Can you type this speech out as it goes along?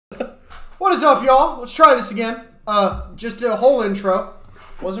What is up, y'all? Let's try this again. Just did a whole intro.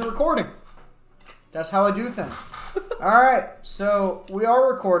 Wasn't recording. That's how I do things. Alright, so we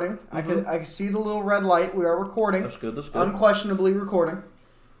are recording. I can see the little red light. We are recording. That's good, that's good. Unquestionably recording.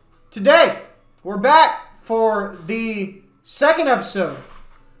 Today, we're back for the second episode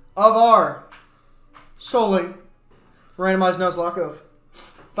of our solely randomized Nuzlocke of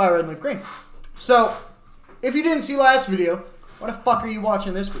FireRed and LeafGreen. So, if you didn't see last video, why the fuck are you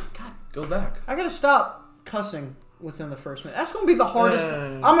watching this week? God, go back. I gotta stop cussing within the first minute. That's gonna be the hardest.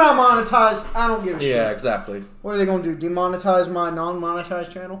 I'm not monetized. I don't give a shit. Yeah, exactly. What are they gonna do? Demonetize my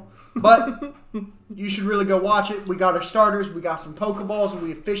non-monetized channel? But you should really go watch it. We got our starters. We got some Pokeballs, and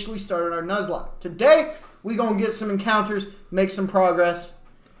we officially started our Nuzlocke. Today, we gonna get some encounters, make some progress,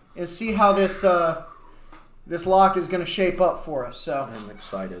 and see how this this lock is gonna shape up for us. So I'm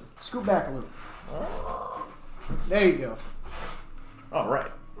excited. Scoot back a little. There you go. All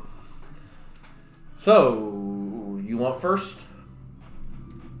right. So, you want first?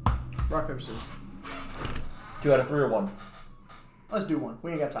 Rock, paper, scissors. 2 out of 3 or 1? Let's do one.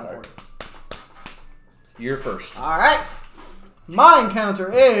 We ain't got time for it. You're first. All right. My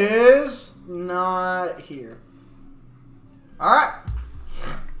encounter is not here. All right.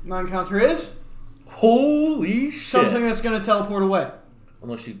 My encounter is Holy shit. something that's going to teleport away.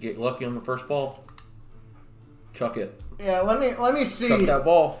 Unless you get lucky on the first ball. Chuck it. Yeah, let me see. Chuck that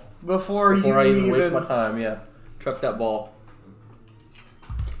ball. Before you I even waste my time, yeah. Chuck that ball.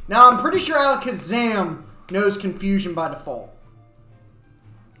 Now, I'm pretty sure Alakazam knows confusion by default.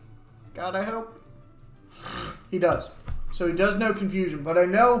 God, I hope. He does. So he does know confusion, but I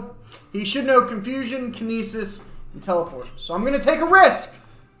know he should know confusion, kinesis, and teleport. So I'm going to take a risk.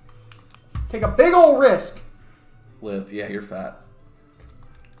 Take a big old risk. Liv, yeah, you're fat.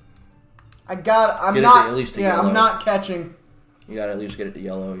 I'm Get not. it to at least Yeah, yellow. I'm not catching. You gotta at least get it to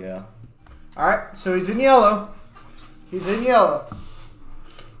yellow, yeah. Alright, so he's in yellow. He's in yellow.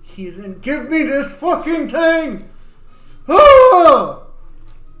 He's in. Give me this fucking thing! Oh!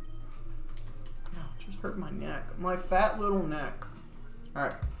 No, it just hurt my neck. My fat little neck.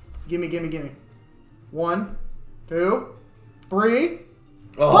 Alright. Gimme, gimme, gimme. 1, 2, 3.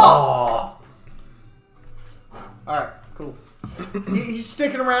 Oh! Alright, cool. He's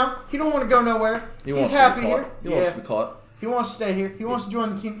sticking around. He don't want to go nowhere. He's to happy be here. caught. He wants to be caught. He wants to stay here. He wants to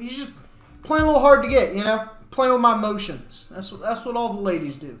join the team. He's just playing a little hard to get, you know? Playing with my emotions. That's what all the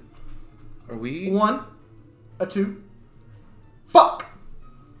ladies do. Are we? 1, a 2. Fuck!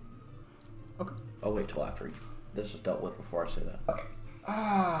 Okay. I'll wait till after this is dealt with before I say that. Okay.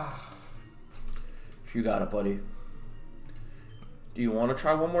 You got it, buddy. Do you want to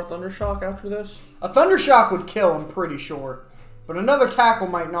try one more Thunder Shock after this? A Thunder Shock would kill, I'm pretty sure. But another tackle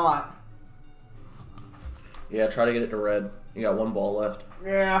might not. Yeah, try to get it to red. You got 1 ball left.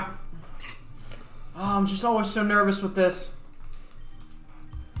 Yeah. Oh, I'm just always so nervous with this.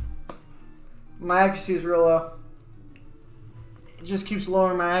 My accuracy is real low. It just keeps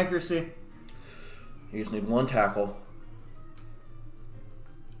lowering my accuracy. You just need 1 tackle.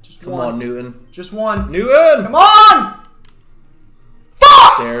 Just Come one. on, Newton. Just one. Newton! Come on!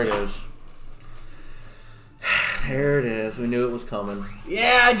 Fuck! There it is. There it is. We knew it was coming.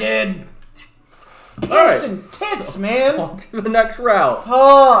 Yeah, I did. Alright. Listen, tits, man. On to the next route.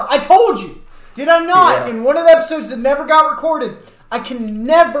 I told you. Did I not? Yeah. In one of the episodes that never got recorded, I can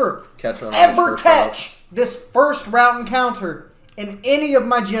never, ever catch this first route encounter in any of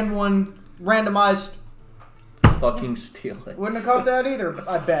my Gen 1 randomized. Fucking steal it. Wouldn't have caught that either,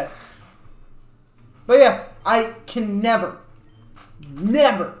 I bet. But yeah, I can never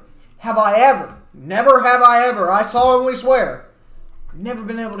have I ever, I solemnly swear, never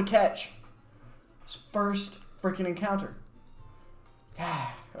been able to catch this first freaking encounter.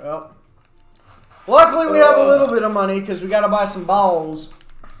 Well, luckily we have a little bit of money because we got to buy some balls.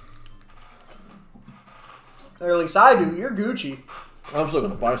 Or at least I do. You're Gucci. I'm still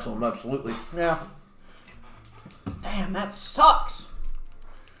going to buy some, absolutely. Yeah. Damn, that sucks.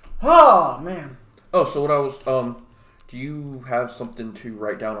 Oh, man. Oh, so what I was, do you have something to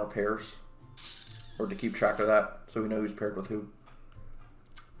write down our pairs? Or to keep track of that so we know who's paired with who?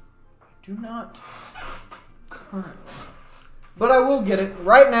 I do not currently. But I will get it.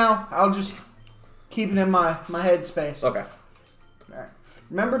 Right now, I'll just keep it in my head space. Okay. Alright.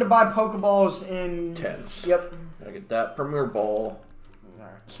 Remember to buy Pokeballs in... 10s. Yep. Gotta get that Premier Ball.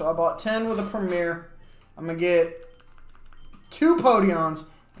 Alright. So I bought 10 with a Premier. I'm going to get 2 Podions.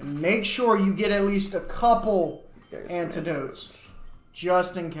 And make sure you get at least a couple antidotes.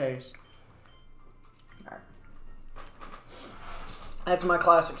 Just in case. Alright. That's my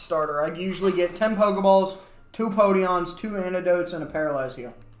classic starter. I usually get 10 Pokeballs, 2 Podions, 2 antidotes, and a Paralyze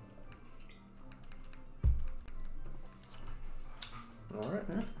Heal. Alright.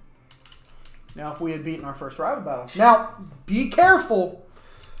 Yeah. Now, if we had beaten our first rival battle. Now, be careful.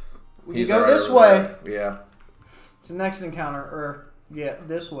 We can go this way. Yeah. It's the next encounter. Or, yeah,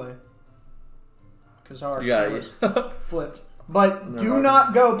 this way. Because our was flipped. But do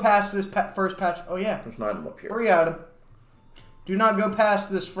not go past this first patch. Oh, yeah. There's an item up here. Free item. Do not go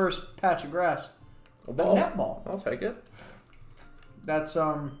past this first patch of grass. A ball. A net ball. I'll take it. That's,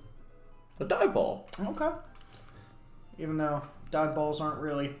 A dive ball. Okay. Even though dive balls aren't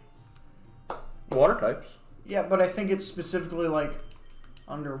really... Water types. Yeah, but I think it's specifically, like,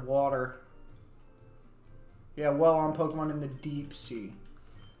 underwater. Yeah, well on Pokemon in the deep sea.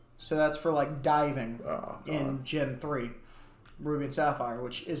 So that's for, like, diving in Gen 3. Ruby and Sapphire,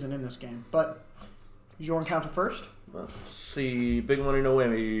 which isn't in this game. But, is your encounter first? Let's see. Big money, no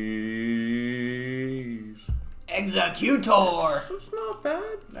whammies. Executor! It's not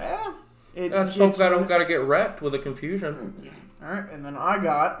bad. Yeah. I just hope I don't got to get wrecked with a confusion. Alright, and then I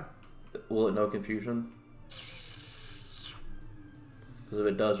got... Will it know confusion? Because if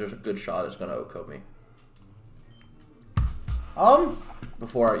it does, there's a good shot it's going to OHKO me.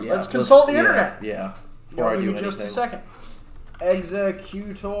 Let's consult the internet. Yeah. Before I do anything. Just a second.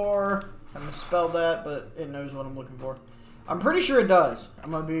 Executor. I misspelled that, but it knows what I'm looking for. I'm pretty sure it does.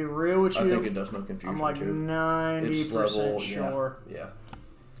 I'm going to be real with you. I think it does know confusion, I'm like too. 90% sure. Yeah.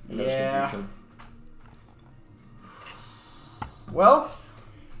 It knows confusion. Well,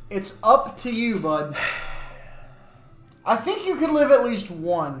 it's up to you, bud. I think you could live at least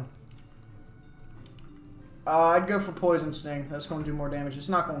one. I'd go for Poison Sting. That's going to do more damage. It's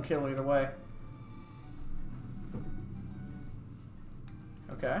not going to kill either way.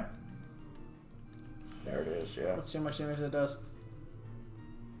 Okay. There it is, yeah. Let's see how much damage that does.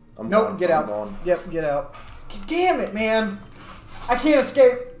 Nope, get out. Gone. Yep, get out. Damn it, man. I can't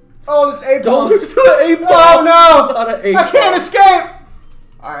escape. Oh, this A-bomb. Don't lose to an A-bomb. Oh, no. Not an A-bomb. I can't escape.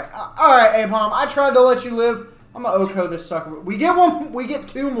 Alright, A-bomb. I tried to let you live. I'm going to OHKO this sucker. We get one. We get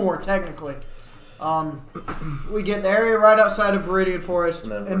two more, technically. We get the area right outside of Viridian Forest,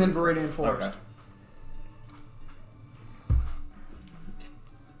 and then Viridian Forest. Okay.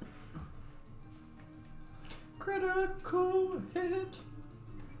 Critical hit.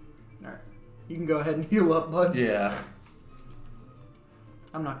 Alright. You can go ahead and heal up, bud. Yeah.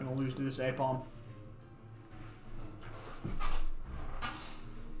 I'm not going to lose to this A-bomb.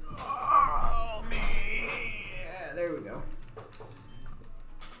 Oh, me. Yeah, there we go.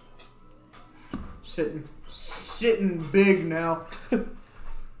 Sitting big now.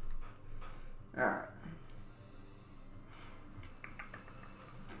 Alright.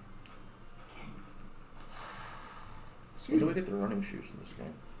 When do we get the running shoes in this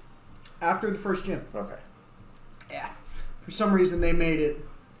game? After the first gym. Okay. Yeah. For some reason, they made it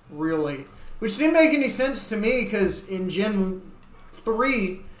real late. Which didn't make any sense to me, because in Gen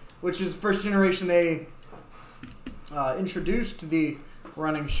 3, which is the first generation, they introduced the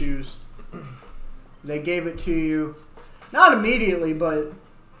running shoes. They gave it to you, not immediately, but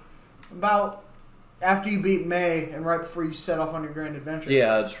about after you beat May and right before you set off on your grand adventure.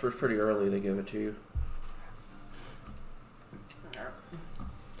 Yeah, it's pretty early they give it to you.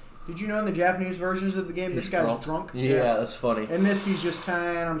 Did you know in the Japanese versions of the game, this guy's drunk? Yeah, that's funny. In this, he's just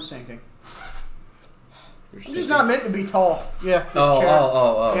I'm sinking. I'm just not meant to be tall. Yeah.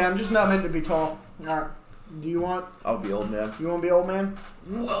 Oh. Yeah, I'm just not meant to be tall. Alright. Do you want... I'll be old man. You want to be old man?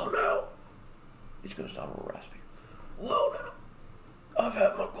 Well, no. He's going to sound a little raspy. Well, no. I've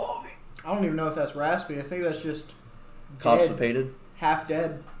had my coffee. I don't even know if that's raspy. I think that's just... Constipated. Dead. Half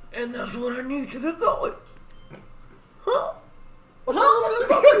dead. And that's what I need to get going. Huh? What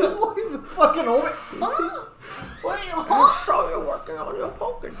the fucking old man? Huh? I saw you working on your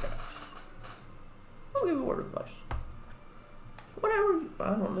Pokédex. I'll give you a word of advice. Whenever,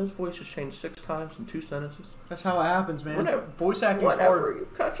 I don't know, his voice has changed 6 times in 2 sentences. That's how it happens, man. Voice acting is hard. Whenever you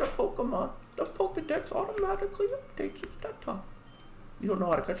catch a Pokemon, the Pokédex automatically updates its deck time. You don't know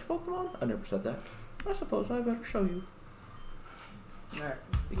how to catch a Pokemon? I never said that. I suppose I better show you. Alright.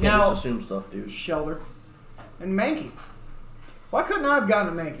 You can't just assume stuff, dude. Shelter. And Mankey. Why couldn't I have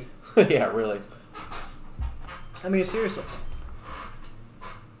gotten a Mankey? Yeah, really. I mean, seriously.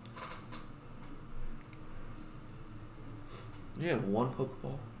 Yeah, 1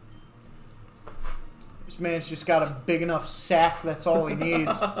 Pokeball. This man's just got a big enough sack. That's all he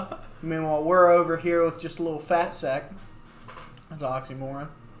needs. Meanwhile, we're over here with just a little fat sack. That's an oxymoron.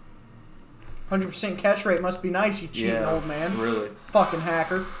 100% catch rate must be nice, you cheating old man. Really. Fucking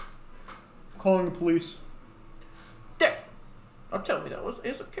hacker. Calling the police. There. Now tell me, that was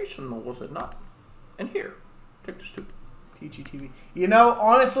educational, was it not? And here, take this too. TGTV. You know,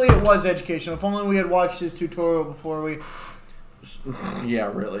 honestly, it was educational. If only we had watched his tutorial before we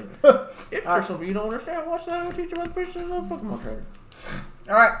Yeah, really. If there's something you don't understand, watch that. I'll teach you about the pieces of Pokemon Trainer.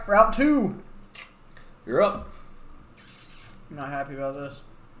 Alright, Route 2. You're up. I'm not happy about this.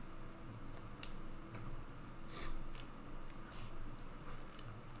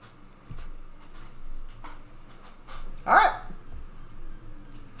 Alright.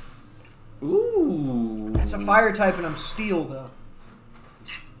 Ooh. It's a fire type and I'm steel though.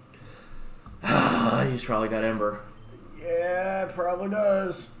 He's probably got Ember. Yeah, it probably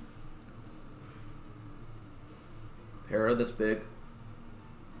does. Para, that's big.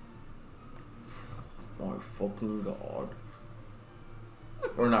 My fucking god.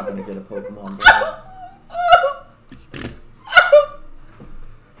 We're not gonna get a Pokemon game.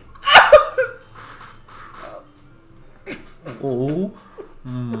 Oh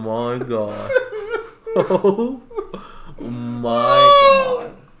my god. Oh my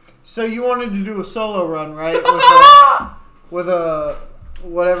god. So you wanted to do a solo run, right? With a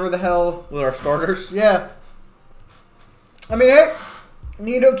whatever the hell. With our starters? Yeah. I mean, hey,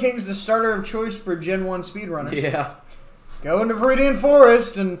 Nidoking's the starter of choice for Gen 1 speedrunners. Yeah. Go into Viridian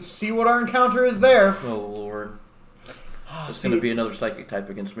Forest and see what our encounter is there. Oh lord. It's gonna be another psychic type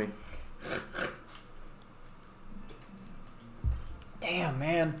against me. Damn,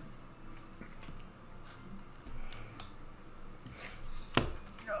 man.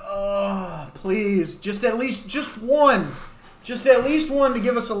 Oh, please. Just at least one. Just at least one to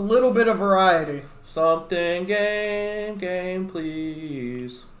give us a little bit of variety. Something game,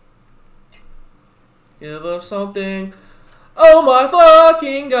 please. Give us something. Oh my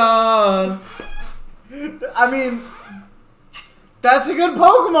fucking god. I mean, that's a good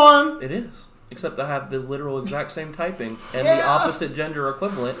Pokemon. It is. Except I have the literal exact same typing and Yeah. the opposite gender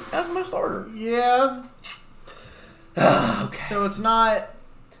equivalent as my starter. Yeah. Okay. So it's not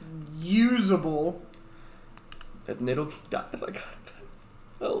usable. If Nidoking dies, I got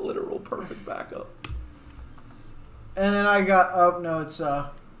a literal perfect backup. And then I got, oh no, it's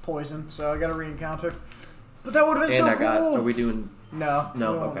poison, so I got a re-encounter. But that would have been so cool. Are we doing... No,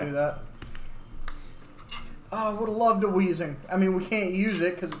 No, we won't okay. do that. Oh, I would have loved a Weezing. I mean, we can't use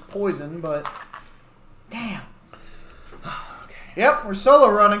it because it's poison, but damn. Okay. Yep, we're solo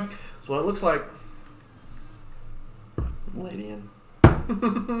running. That's what it looks like. Ladian.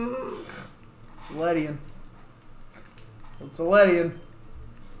 It's Ledian. It's a Ledian.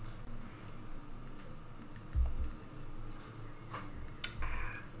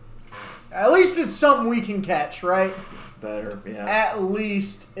 At least it's something we can catch, right? Better, yeah. At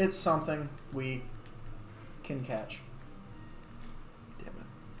least it's something we can catch. Damn it.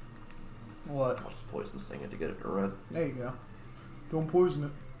 What? I'll just poison this thing to get it to red. There you go. Don't poison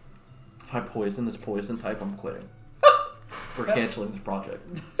it. If I poison this poison type, I'm quitting. We're canceling this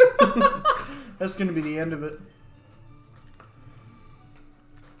project. That's going to be the end of it.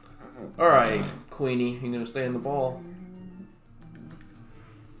 Alright, Queenie, you gonna stay in the ball?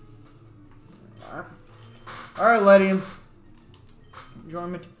 Alright, Ledian.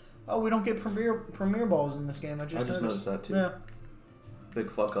 Join me. Oh, we don't get premier balls in this game. I just noticed that too. Yeah.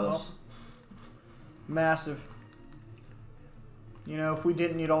 Big fuck us. Massive. You know, if we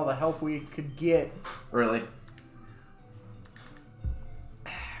didn't need all the help we could get. Really?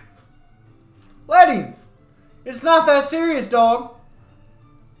 Ledian! It's not that serious, dog.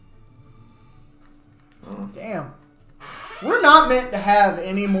 Oh. Damn. We're not meant to have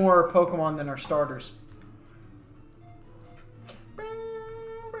any more Pokemon than our starters.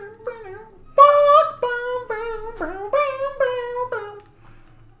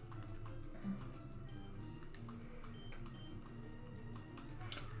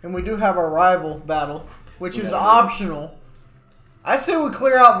 And we do have our rival battle, which is optional. I say we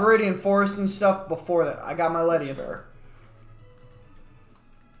clear out Viridian Forest and stuff before that. I got my Ledian. Fair.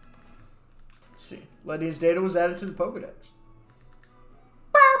 Let's see. Ledian's data was added to the Pokedex.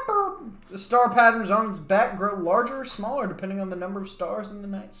 The star patterns on its back grow larger or smaller depending on the number of stars in the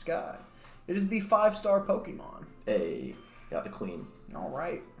night sky. It is the 5-star Pokemon. Hey, got the queen.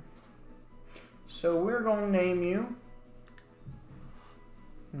 Alright. So we're going to name you...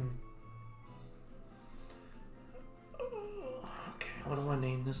 Okay, what do I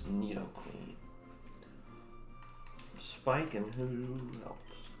name this Nidoqueen? Spike and who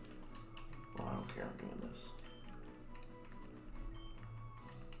else? Oh, I don't care, I'm doing this.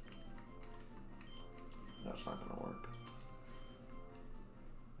 That's not gonna work.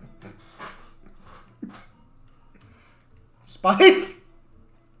 Spike?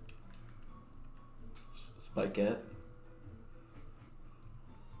 Spikette?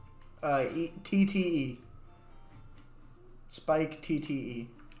 TTE. Spike TTE.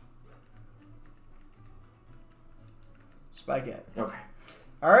 Spikeette. Okay.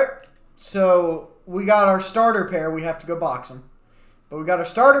 Alright, so we got our starter pair. We have to go box them. But we got our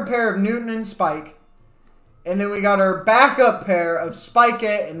starter pair of Newton and Spike. And then we got our backup pair of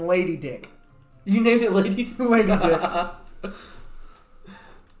Spikeette and Lady Dick. You named it Lady Dick? Lady Dick.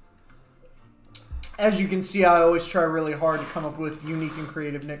 As you can see, I always try really hard to come up with unique and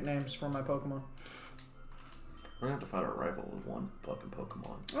creative nicknames for my Pokemon. We're going to have to fight our rival with one fucking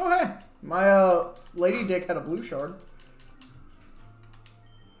Pokemon. Oh, hey. My Lady Dick had a blue shard.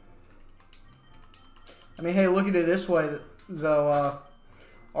 I mean, hey, look at it this way, though.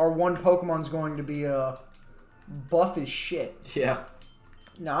 Our one Pokemon's going to be buff as shit. Yeah.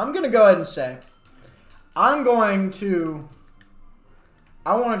 Now, I'm going to go ahead and say, I want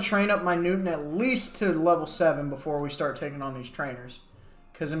to train up my Newton at least to level 7 before we start taking on these trainers.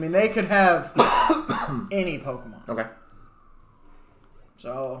 Because, I mean, they could have any Pokemon. Okay.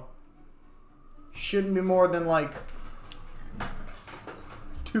 So, shouldn't be more than, like,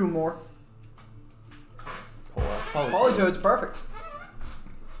 2 more. Politoed's perfect.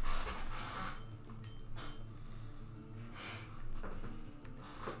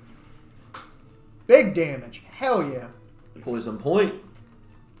 Big damage. Hell yeah. Poison point.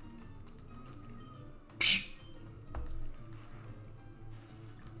 Psh.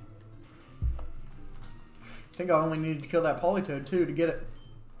 I think I only needed to kill that Politoed too to get it.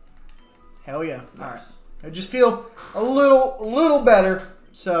 Hell yeah. Nice. Alright. I just feel a little better.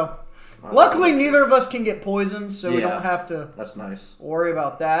 So, luckily neither of us can get poisoned, so we don't have to That's nice. worry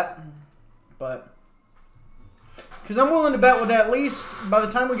about that. But, because I'm willing to bet with at least, by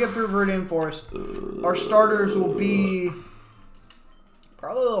the time we get through Viridian Forest, our starters will be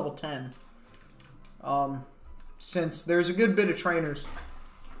probably level 10. Since there's a good bit of trainers.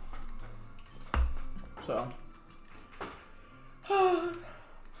 So.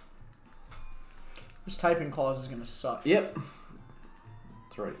 This typing clause is going to suck. Yep.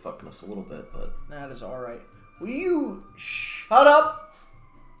 It's already fucking us a little bit, but... That is alright. Will you shut up?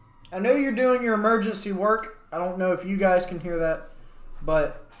 I know you're doing your emergency work. I don't know if you guys can hear that,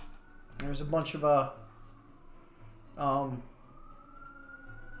 but there's a bunch of,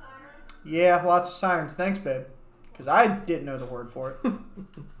 yeah, lots of sirens. Thanks, babe. Because I didn't know the word for it.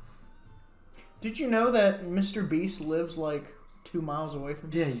 Did you know that Mr. Beast lives like 2 miles away from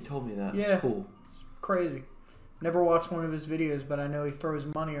you? Yeah, you told me that. Yeah. It's cool. It's crazy. Never watched one of his videos, but I know he throws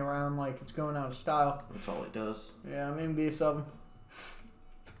money around like it's going out of style. That's all he does. Yeah, I'm envious of him.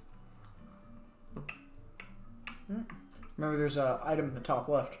 Remember, there's an item in the top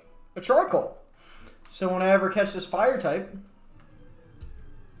left. A charcoal. So when I ever catch this fire type...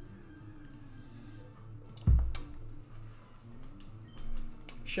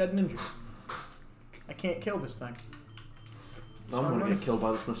 Shed Ninja. I can't kill this thing. I'm going to get killed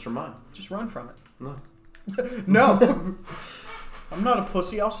by this Mr. Mime. Just run from it. No. No! I'm not a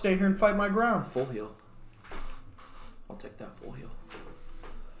pussy. I'll stay here and fight my ground. Full heal. I'll take that full heal.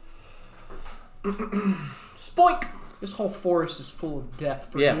 Spoink! This whole forest is full of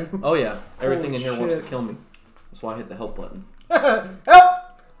death for Yeah. you. Oh, yeah. Everything Holy in here wants to shit. kill me. That's why I hit the help button. Help!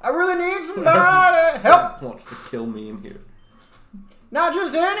 I really need somebody. Help! Wants to kill me in here. Not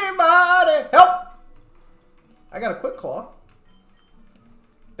just anybody. Help! I got a quick claw.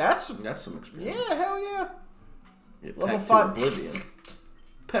 That's some experience. yeah, hell yeah. Yeah, Level Peck to 5. Oblivion.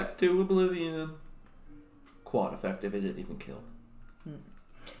 Peck to Oblivion. Quad effective. It didn't even kill.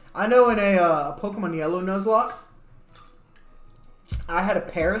 I know in a Pokemon Yellow Nuzlocke, I had a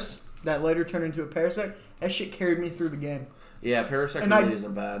Paris that later turned into a Parasect. That shit carried me through the game. Yeah, Parasect And really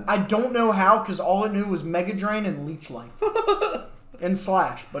isn't bad. I don't know how, because all it knew was Mega Drain and Leech Life. And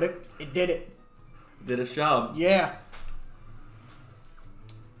Slash, but it did it. Did its job. Yeah.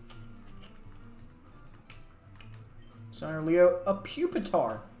 Sire Leo, a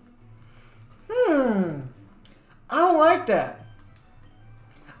Pupitar. I don't like that.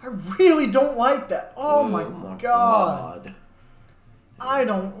 I really don't like that. Oh my god. I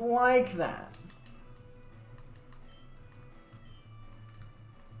don't like that.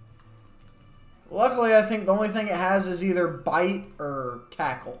 Luckily, I think the only thing it has is either Bite or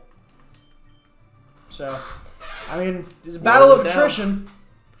Tackle. So, I mean, it's a battle of attrition.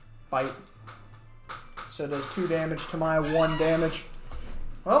 Bite. So it does 2 damage to my 1 damage.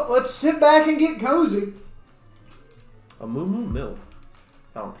 Well, let's sit back and get cozy. A Moo Moo Milk.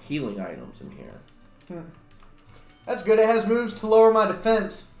 Found healing items in here. That's good. It has moves to lower my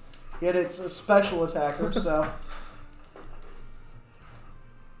defense. Yet it's a special attacker, so...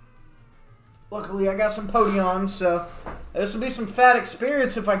 Luckily, I got some Podions, so... This will be some fat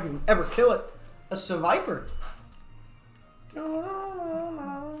experience if I can ever kill it. A Seviper.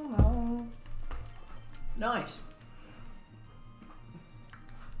 Nice.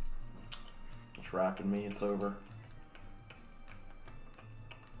 tracking me. It's over.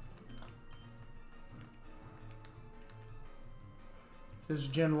 If this is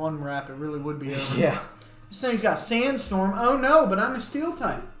Gen 1 wrap, it really would be over. Yeah. This thing's got Sandstorm. Oh no, but I'm a Steel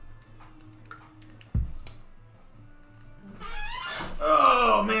type.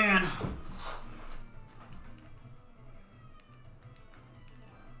 Oh man.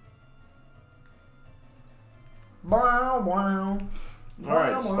 Wow, wow.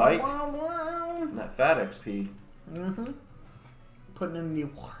 Alright, Spike. Wow, wow. And that fat XP. Mm-hmm. Putting in the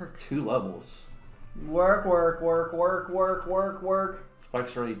work. 2 levels. Work, work, work, work, work, work, work.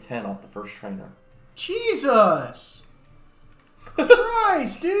 Spike's already 10 off the first trainer. Jesus!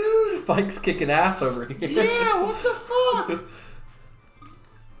 Christ, dude! Spike's kicking ass over here. Yeah, what the fuck?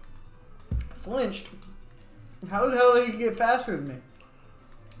 Flinched. How the hell did he get faster than me?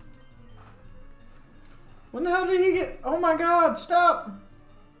 When the hell did he get... Oh my god, stop!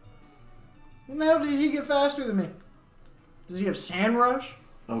 When the hell did he get faster than me? Does he have Sand Rush?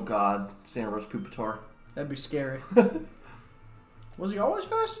 Oh god, Sandros Pupitar. That'd be scary. Was he always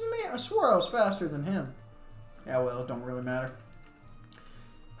faster than me? I swore I was faster than him. Yeah, well, it don't really matter.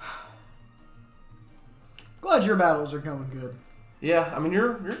 Glad your battles are going good. Yeah, I mean,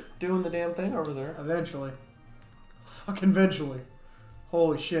 you're doing the damn thing over there. Eventually. Fucking eventually.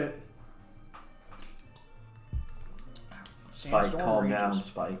 Holy shit. Spike, Sandstorm calm Rangers. down,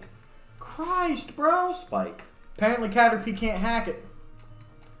 Spike. Christ, bro. Spike. Apparently Caterpie can't hack it.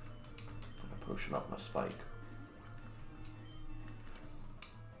 I'm pushing up my Spike.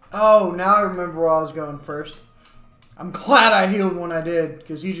 Oh, now I remember where I was going first. I'm glad I healed when I did,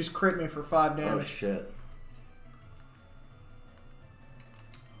 because he just crit me for 5 damage. Oh shit.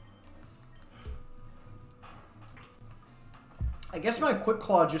 I guess my Quick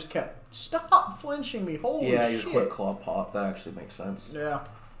Claw just kept... Stop flinching me, holy shit. Yeah, your Quick Claw pop. That actually makes sense. Yeah.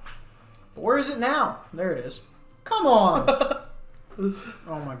 Where is it now? There it is. Come on!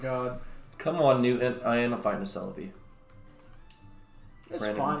 Oh my god. Come on, Newton. I am fighting a Celebi. It's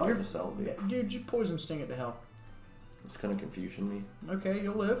Brandon fine. fighting You're... a Celebi. Yeah, dude, just poison sting it to hell. It's gonna confusion me. Okay,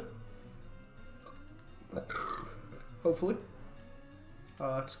 you'll live. Hopefully.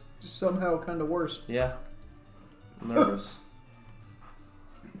 Oh, that's somehow kind of worse. Yeah. I'm nervous.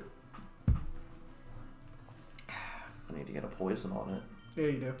 I need to get a poison on it. Yeah,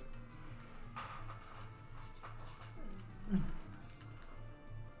 you do.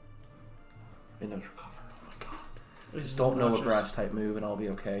 It knows recover. Oh my god. This Just is don't know a obnoxious. grass type move and I'll be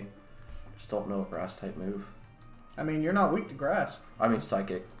okay. Just don't know a grass type move. I mean, you're not weak to grass. I mean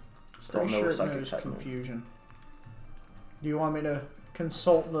psychic. Just don't Pretty know sure a it psychic knows type move. confusion. Do you want me to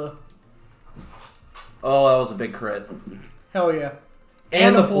consult the... Oh, that was a big crit. Hell yeah.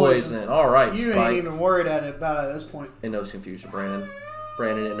 And the poison. Alright, You Spike. ain't even worried about it at this point. It knows confusion, Brandon.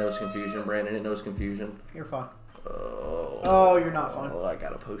 Brandon, it knows confusion. Brandon, it knows confusion. You're fine. Oh. Oh, you're not fine. Oh, I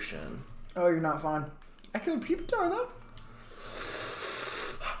got a potion. Oh, you're not fine. I killed Pupitar, though.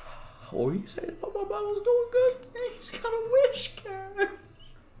 What were you saying about my battle's going good? Hey, he's got a wish cat.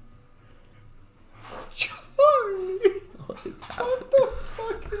 Charlie. What is happening? What the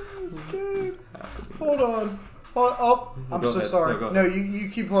fuck is this game? Hold on. Hold on. Oh, I'm Go so ahead. sorry. No, go No, you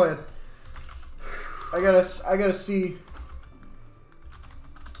keep playing. I gotta see. I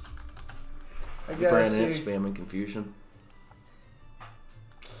gotta Brandon is see. spamming confusion.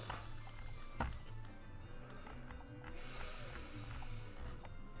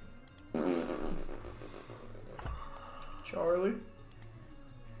 Charlie.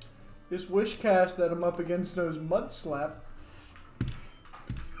 This wish cast that I'm up against knows Mud Slap.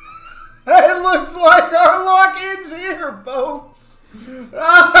 It looks like our lock-in's here, folks.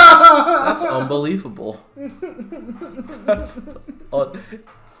 That's unbelievable.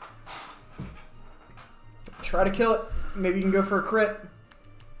 Try to kill it. Maybe you can go for a crit.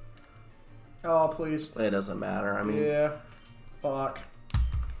 Oh, please. It doesn't matter. I mean, Yeah. Fuck.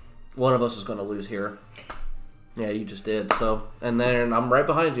 one of us is going to lose here. Yeah, you just did. So, and then I'm right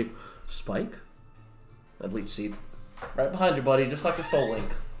behind you. Spike? At least see. Right behind you, buddy, just like a Soul Link.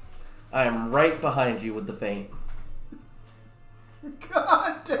 I am right behind you with the feint.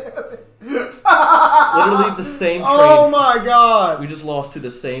 God damn it. Literally the same train. Oh my god. We just lost to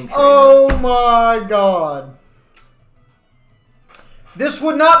the same trainer. Oh my god. This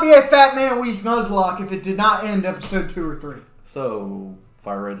would not be a Fat Man Weast Nuzlocke if it did not end episode 2 or 3. So,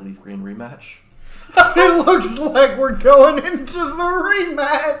 FireRed LeafGreen rematch. It looks like we're going into the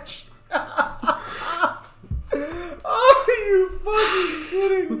rematch. Are you fucking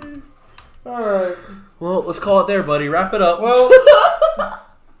kidding me? Alright. Well, let's call it there, buddy. Wrap it up. Well,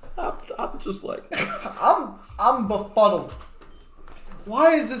 I'm just like... I'm befuddled.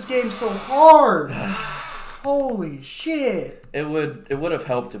 Why is this game so hard? Holy shit. It would have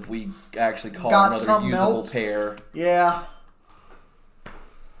helped if we actually caught another usable pair. Yeah.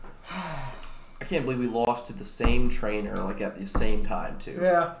 I can't believe we lost to the same trainer like at the same time too.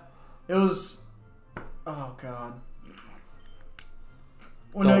 Yeah. It was... Oh, God.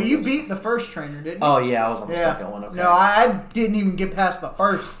 Well, no, you beat the first trainer, didn't you? Oh, yeah, I was on the second one. Okay. No, I didn't even get past the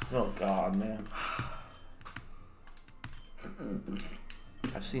first. Oh, God, man.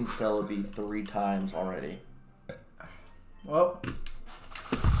 I've seen Celebi 3 times already. Well,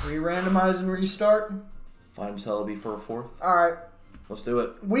 re-randomize and restart. Find Celebi for a 4th. All right. Let's do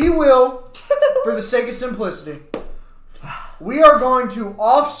it. We will, for the sake of simplicity, we are going to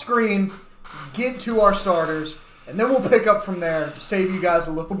off-screen get to our starters, and then we'll pick up from there to save you guys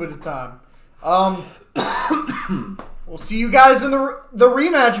a little bit of time. We'll see you guys in the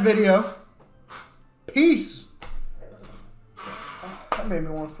rematch video. Peace. That made me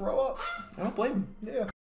want to throw up. I don't blame you. Yeah.